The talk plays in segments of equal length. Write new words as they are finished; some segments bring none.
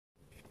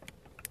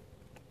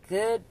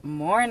Good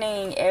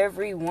morning,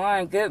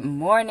 everyone. Good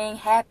morning.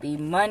 Happy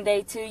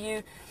Monday to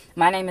you.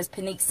 My name is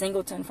Panique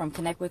Singleton from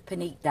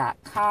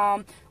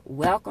connectwithpanique.com.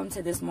 Welcome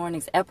to this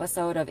morning's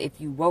episode of If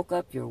You Woke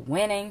Up, You're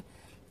Winning.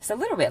 It's a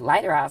little bit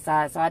lighter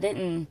outside, so I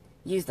didn't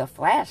use the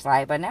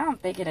flashlight, but now I'm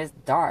thinking it's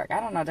dark.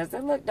 I don't know. Does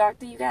it look dark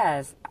to you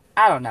guys?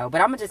 I don't know,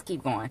 but I'm going to just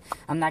keep going.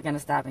 I'm not going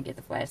to stop and get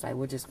the flashlight.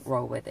 We'll just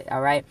roll with it,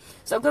 all right?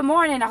 So good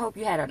morning. I hope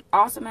you had an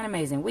awesome and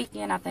amazing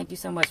weekend. I thank you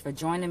so much for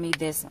joining me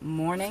this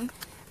morning.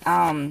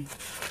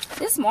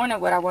 This morning,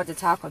 what I want to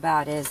talk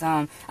about is,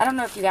 I don't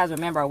know if you guys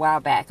remember a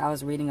while back, I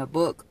was reading a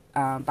book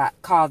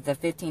called The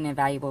 15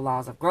 Invaluable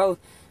Laws of Growth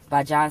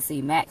by John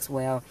C.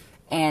 Maxwell.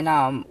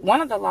 And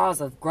one of the laws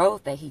of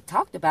growth that he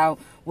talked about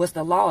was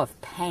the law of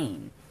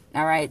pain.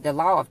 All right, the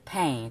law of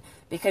pain.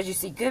 Because you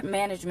see, good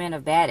management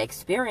of bad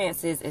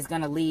experiences is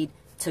going to lead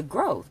to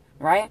growth,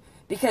 right?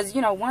 Because,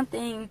 you know, one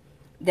thing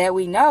that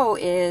we know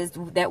is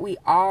that we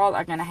all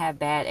are going to have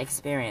bad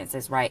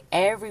experiences, right?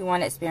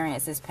 Everyone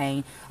experiences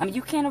pain. I mean,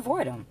 you can't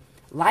avoid them.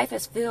 Life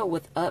is filled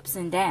with ups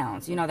and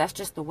downs. You know, that's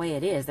just the way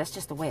it is. That's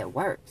just the way it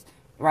works,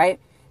 right?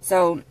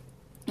 So,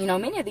 you know,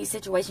 many of these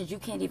situations you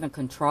can't even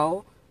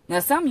control. Now,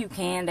 some you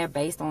can. They're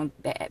based on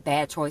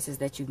bad choices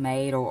that you've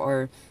made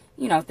or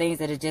you know, things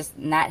that just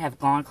not have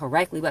gone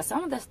correctly. But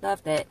some of the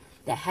stuff that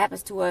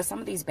happens to us, some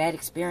of these bad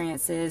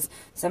experiences,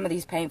 some of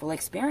these painful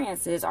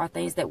experiences are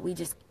things that we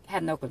just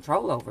have no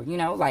control over, you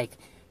know, like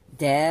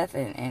death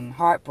and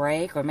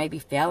heartbreak, or maybe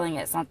failing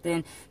at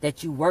something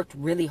that you worked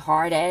really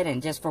hard at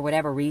and just for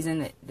whatever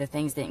reason the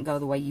things didn't go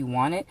the way you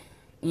wanted,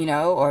 you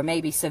know, or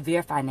maybe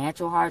severe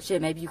financial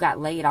hardship. Maybe you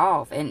got laid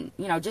off and,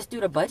 you know, just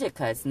due to budget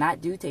cuts,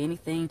 not due to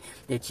anything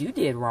that you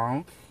did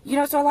wrong. You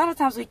know, so a lot of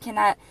times we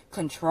cannot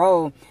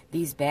control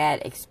these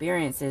bad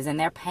experiences, and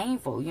they're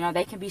painful. You know,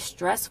 they can be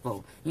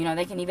stressful. You know,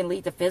 they can even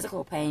lead to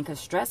physical pain, because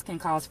stress can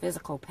cause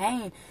physical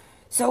pain.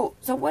 So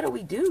what do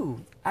we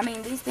do? I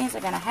mean, these things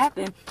are going to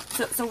happen.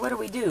 So what do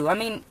we do? I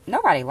mean,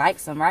 nobody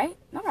likes them, right?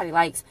 Nobody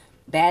likes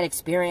bad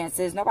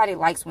experiences. Nobody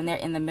likes when they're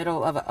in the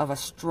middle of a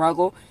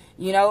struggle,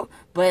 you know.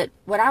 But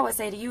what I would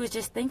say to you is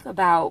just think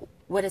about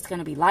what it's going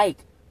to be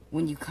like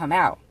when you come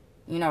out.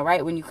 You know,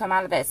 right? When you come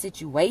out of that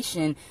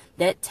situation,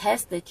 that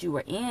test that you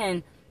were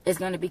in is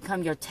going to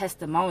become your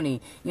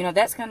testimony. You know,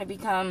 that's going to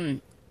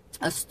become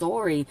a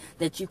story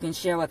that you can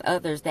share with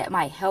others that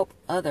might help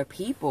other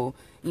people.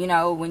 You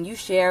know, when you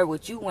share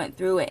what you went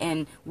through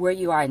and where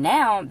you are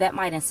now, that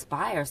might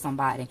inspire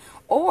somebody.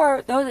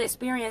 Or those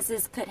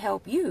experiences could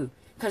help you.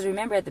 Because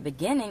remember, at the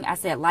beginning, I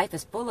said life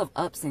is full of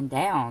ups and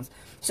downs.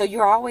 So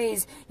you're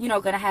always, you know,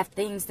 going to have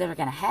things that are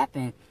going to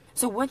happen.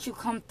 So once you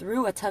come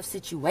through a tough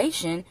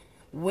situation,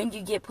 when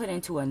you get put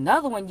into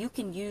another one, you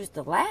can use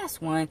the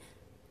last one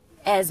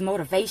as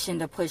motivation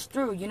to push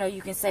through. You know,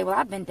 you can say, well,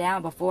 I've been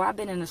down before. I've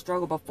been in a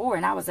struggle before,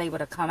 and I was able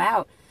to come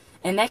out.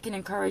 And that can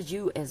encourage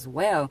you as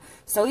well.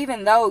 So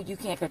even though you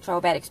can't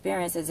control bad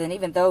experiences, and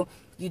even though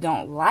you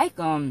don't like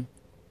them,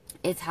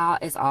 it's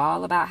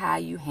all about how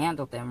you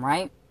handle them,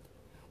 right?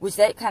 Which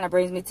that kind of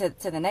brings me to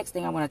the next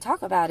thing I want to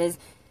talk about is,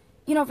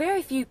 you know,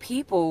 very few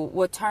people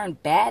will turn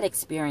bad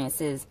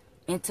experiences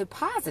into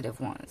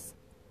positive ones,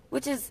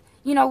 which is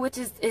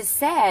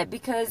sad,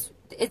 because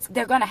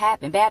they're going to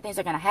happen. Bad things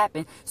are going to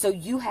happen. So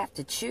you have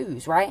to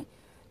choose, right?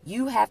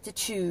 You have to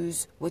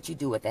choose what you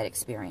do with that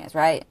experience,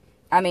 right?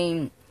 I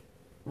mean,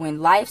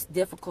 when life's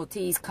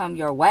difficulties come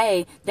your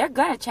way, they're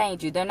going to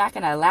change you. They're not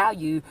going to allow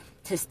you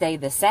to stay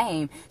the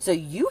same. So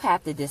you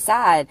have to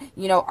decide,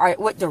 you know,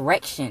 what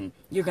direction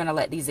you're going to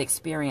let these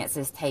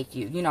experiences take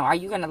you. You know, are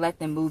you going to let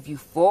them move you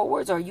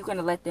forwards, or are you going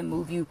to let them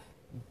move you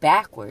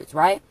backwards,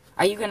 right?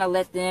 Are you going to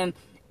let them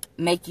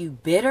make you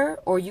bitter,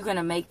 or are you going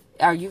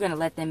to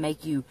let them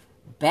make you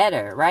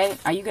better, right?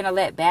 Are you going to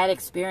let bad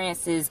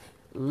experiences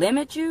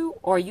limit you,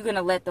 or are you going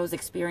to let those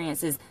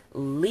experiences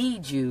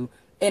lead you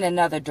in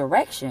another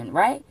direction,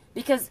 right?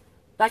 Because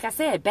like I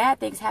said, bad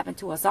things happen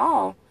to us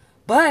all,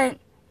 but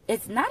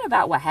it's not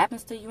about what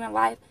happens to you in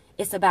life.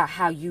 It's about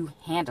how you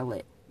handle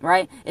it,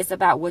 right? It's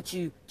about what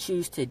you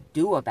choose to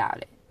do about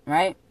it,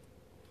 right?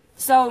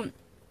 So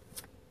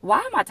why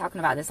am I talking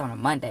about this on a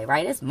Monday,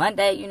 right? It's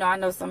Monday. You know, I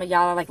know some of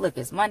y'all are like, look,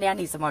 it's Monday. I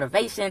need some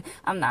motivation.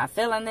 I'm not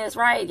feeling this,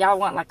 right? Y'all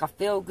want like a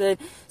feel-good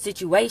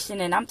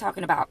situation, and I'm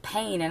talking about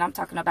pain, and I'm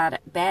talking about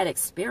bad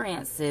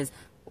experiences.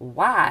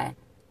 Why?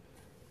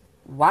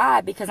 Why?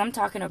 Because I'm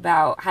talking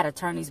about how to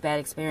turn these bad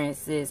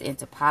experiences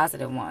into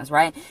positive ones,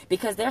 right?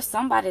 Because there's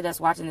somebody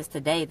that's watching this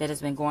today that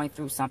has been going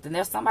through something.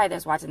 There's somebody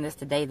that's watching this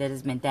today that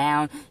has been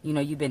down. You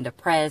know, you've been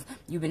depressed.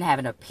 You've been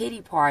having a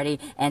pity party.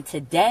 And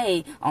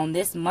today, on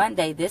this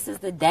Monday, this is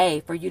the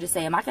day for you to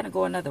say, am I going to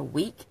go another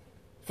week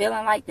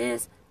feeling like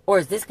this? Or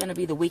is this going to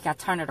be the week I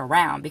turn it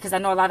around? Because I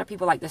know a lot of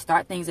people like to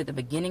start things at the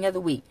beginning of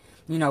the week.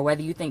 You know,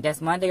 whether you think that's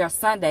Monday or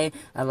Sunday,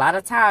 a lot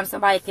of times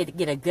somebody could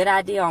get a good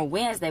idea on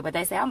Wednesday, but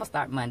they say, I'm going to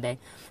start Monday.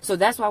 So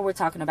that's why we're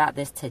talking about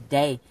this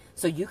today.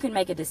 So you can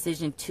make a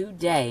decision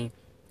today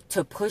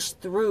to push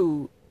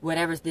through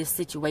whatever this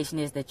situation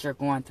is that you're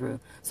going through.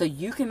 So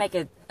you can make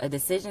a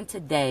decision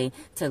today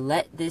to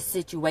let this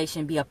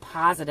situation be a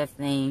positive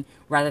thing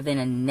rather than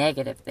a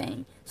negative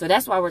thing. So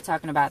that's why we're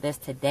talking about this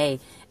today.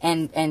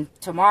 And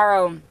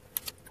tomorrow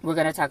we're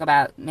going to talk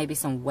about maybe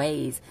some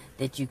ways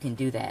that you can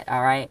do that.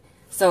 All right.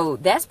 So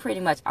that's pretty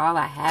much all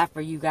I have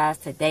for you guys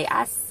today.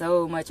 I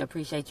so much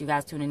appreciate you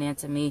guys tuning in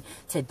to me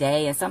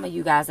today. And some of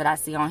you guys that I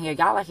see on here,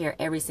 y'all are here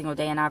every single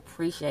day, and I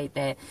appreciate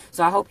that.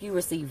 So I hope you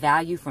receive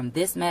value from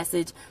this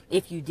message.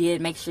 If you did,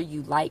 make sure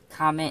you like,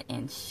 comment,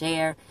 and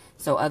share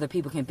so other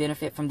people can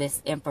benefit from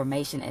this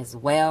information as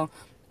well.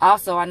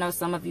 Also, I know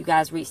some of you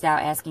guys reached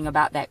out asking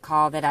about that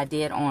call that I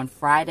did on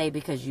Friday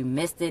because you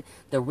missed it.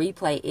 The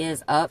replay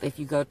is up if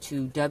you go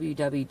to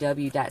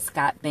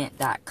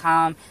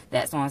www.scottbent.com.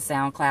 That's on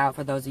SoundCloud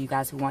for those of you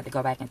guys who want to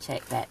go back and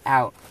check that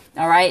out.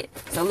 All right.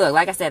 So look,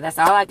 like I said, that's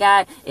all I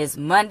got. It's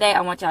Monday.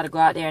 I want y'all to go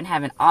out there and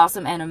have an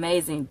awesome and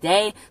amazing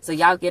day. So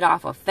y'all get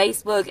off of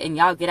Facebook and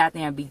y'all get out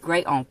there and be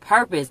great on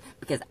purpose,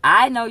 because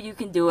I know you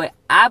can do it.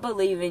 I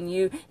believe in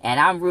you and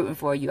I'm rooting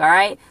for you. All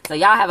right. So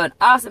y'all have an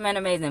awesome and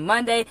amazing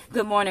Monday.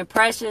 Good morning,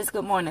 Precious.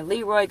 Good morning,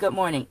 Leroy. Good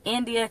morning,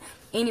 India.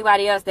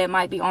 Anybody else that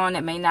might be on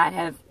that may not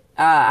have,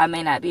 I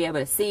may not be able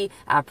to see,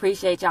 I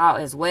appreciate y'all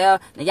as well.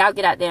 Now y'all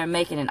get out there and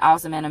make it an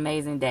awesome and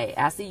amazing day.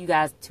 I'll see you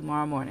guys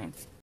tomorrow morning.